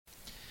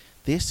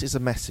This is a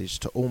message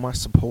to all my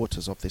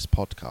supporters of this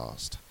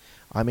podcast.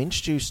 I'm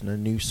introducing a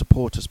new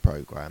supporters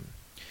program.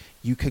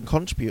 You can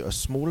contribute a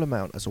small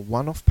amount as a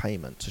one-off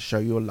payment to show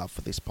your love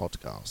for this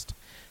podcast.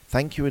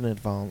 Thank you in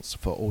advance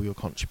for all your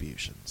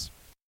contributions.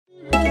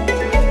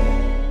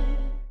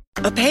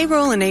 A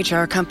payroll and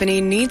HR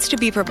company needs to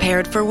be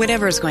prepared for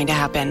whatever is going to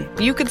happen.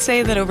 You could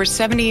say that over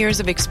 70 years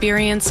of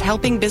experience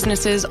helping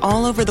businesses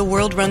all over the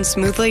world run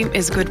smoothly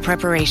is good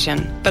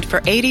preparation. But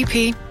for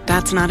ADP,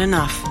 that's not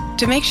enough.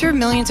 To make sure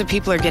millions of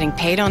people are getting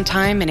paid on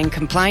time and in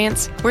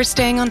compliance, we're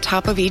staying on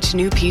top of each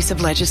new piece of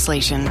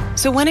legislation.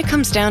 So when it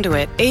comes down to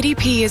it,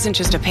 ADP isn't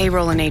just a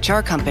payroll and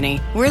HR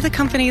company. We're the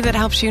company that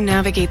helps you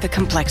navigate the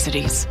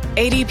complexities.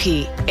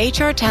 ADP,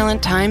 HR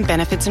talent, time,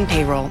 benefits, and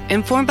payroll,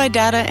 informed by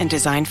data and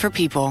designed for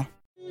people.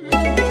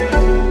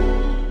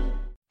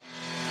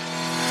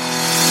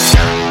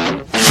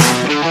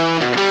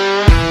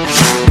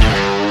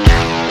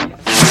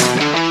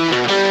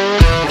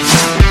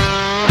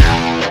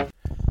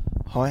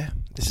 Hi,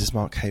 this is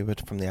Mark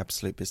Hayward from the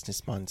Absolute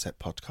Business Mindset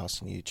podcast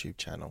and YouTube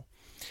channel.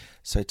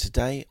 So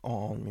today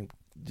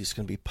this is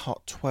going to be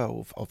part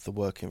 12 of the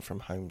Working From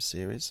Home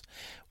series,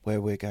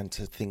 where we're going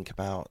to think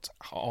about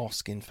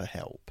asking for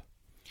help.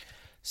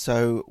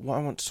 So what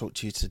I want to talk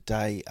to you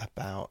today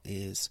about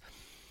is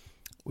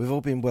we've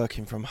all been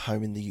working from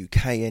home in the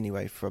UK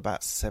anyway for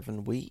about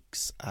 7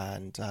 weeks,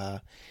 and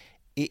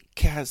it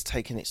has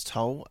taken its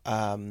toll.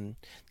 There's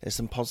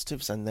some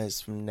positives and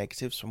there's some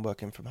negatives from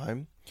working from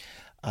home.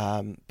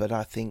 But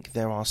I think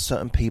there are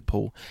certain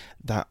people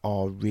that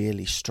are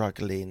really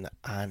struggling,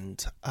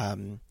 and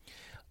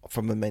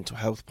from a mental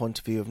health point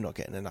of view, of not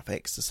getting enough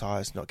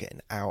exercise, not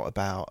getting out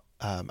about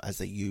as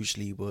they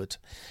usually would,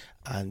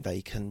 and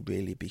they can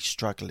really be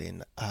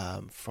struggling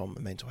from a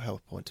mental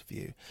health point of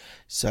view.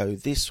 So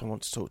this I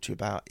want to talk to you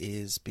about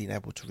is being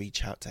able to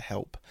reach out to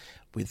help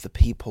with the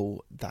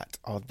people that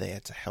are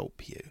there to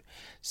help you.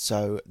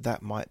 So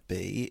that might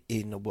be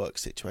in a work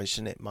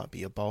situation, it might be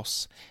your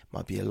boss, it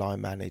might be a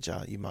line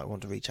manager. You might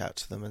want to reach out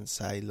to them and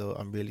say, look,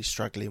 I'm really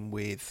struggling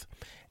with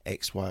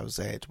X, Y, or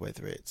Z,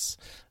 whether it's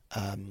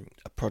a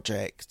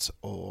project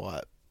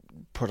or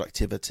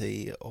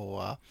productivity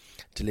or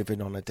delivering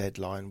on a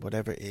deadline,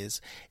 whatever it is.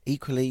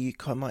 Equally, you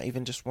might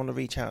even just want to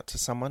reach out to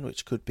someone,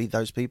 which could be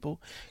those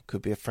people,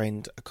 could be a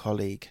friend, a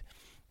colleague,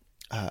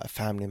 a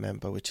family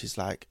member, which is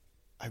like,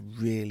 I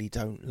really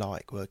don't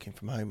like working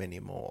from home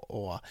anymore,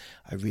 or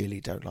I really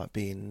don't like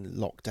being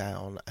locked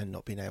down and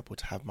not being able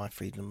to have my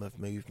freedom of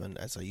movement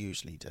as I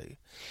usually do.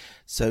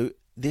 So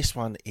this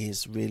one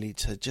is really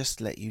to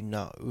just let you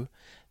know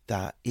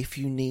that if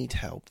you need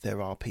help,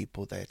 there are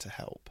people there to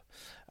help.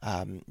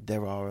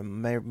 There are a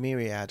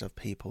myriad of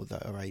people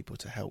that are able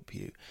to help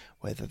you,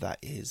 whether that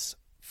is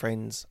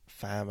friends,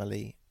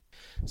 family.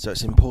 So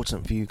it's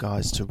important for you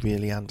guys to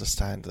really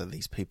understand that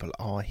these people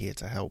are here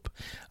to help,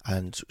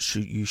 and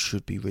you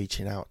should be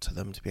reaching out to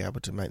them to be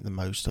able to make the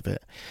most of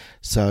it.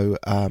 So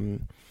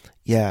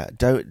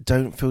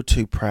don't feel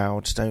too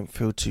proud, don't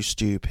feel too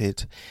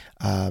stupid,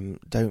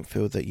 don't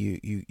feel that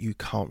you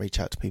can't reach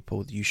out to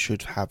people. You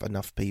should have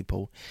enough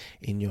people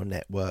in your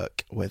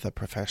network, whether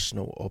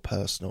professional or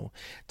personal,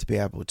 to be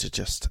able to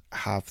just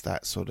have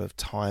that sort of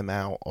time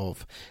out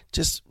of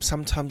just,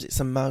 sometimes it's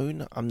a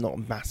moan. I'm not a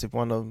massive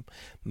one of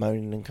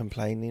moaning and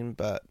complaining,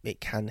 but it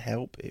can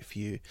help if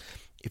you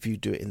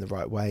do it in the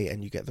right way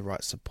and you get the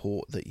right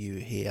support that you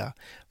hear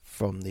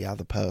from the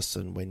other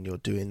person when you're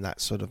doing that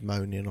sort of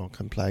moaning or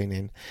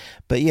complaining.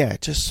 But yeah,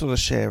 just sort of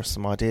share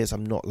some ideas.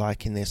 I'm not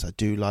liking this, I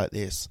do like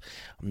this,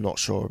 I'm not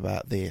sure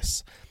about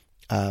this.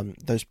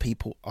 Those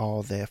people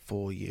are there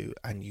for you,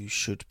 and you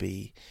should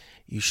be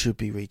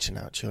reaching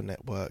out to your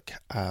network.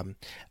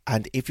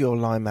 And if your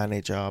line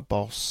manager,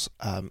 boss,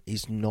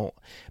 is not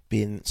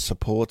being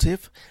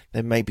supportive,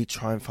 then maybe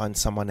try and find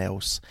someone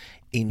else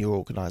in your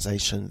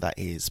organisation that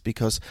is.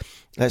 Because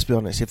let's be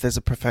honest, if there's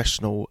a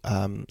professional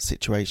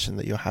situation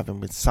that you're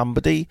having with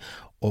somebody,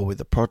 or with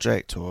a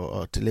project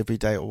or a delivery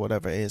date or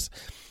whatever it is,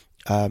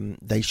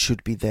 they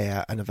should be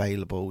there and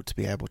available to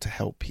be able to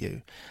help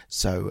you.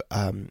 So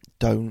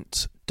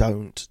don't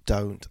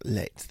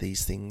let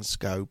these things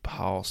go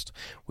past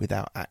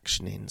without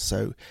actioning.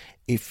 So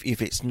if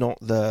it's not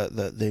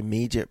the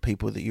immediate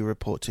people that you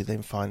report to,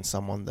 then find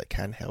someone that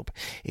can help.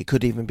 It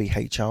could even be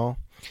HR.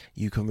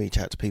 You can reach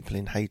out to people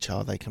in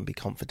HR. They can be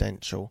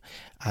confidential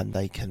and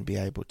they can be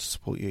able to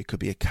support you. It could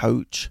be a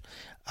coach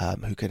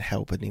who can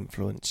help and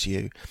influence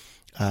you.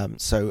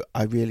 So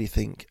I really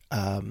think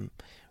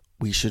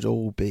we should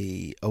all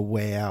be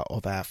aware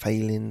of our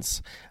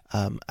failings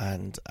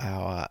and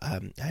our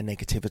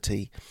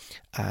negativity,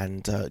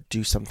 and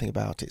do something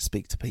about it.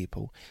 Speak to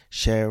people,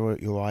 share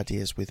your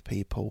ideas with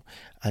people,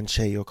 and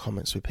share your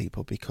comments with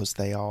people, because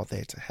they are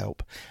there to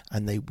help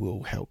and they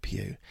will help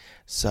you.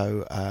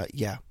 So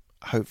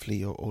hopefully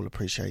you're all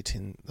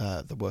appreciating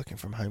the Working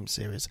From Home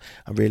series.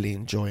 I'm really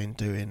enjoying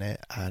doing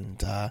it,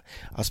 and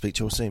I'll speak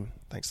to you all soon.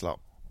 Thanks a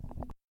lot.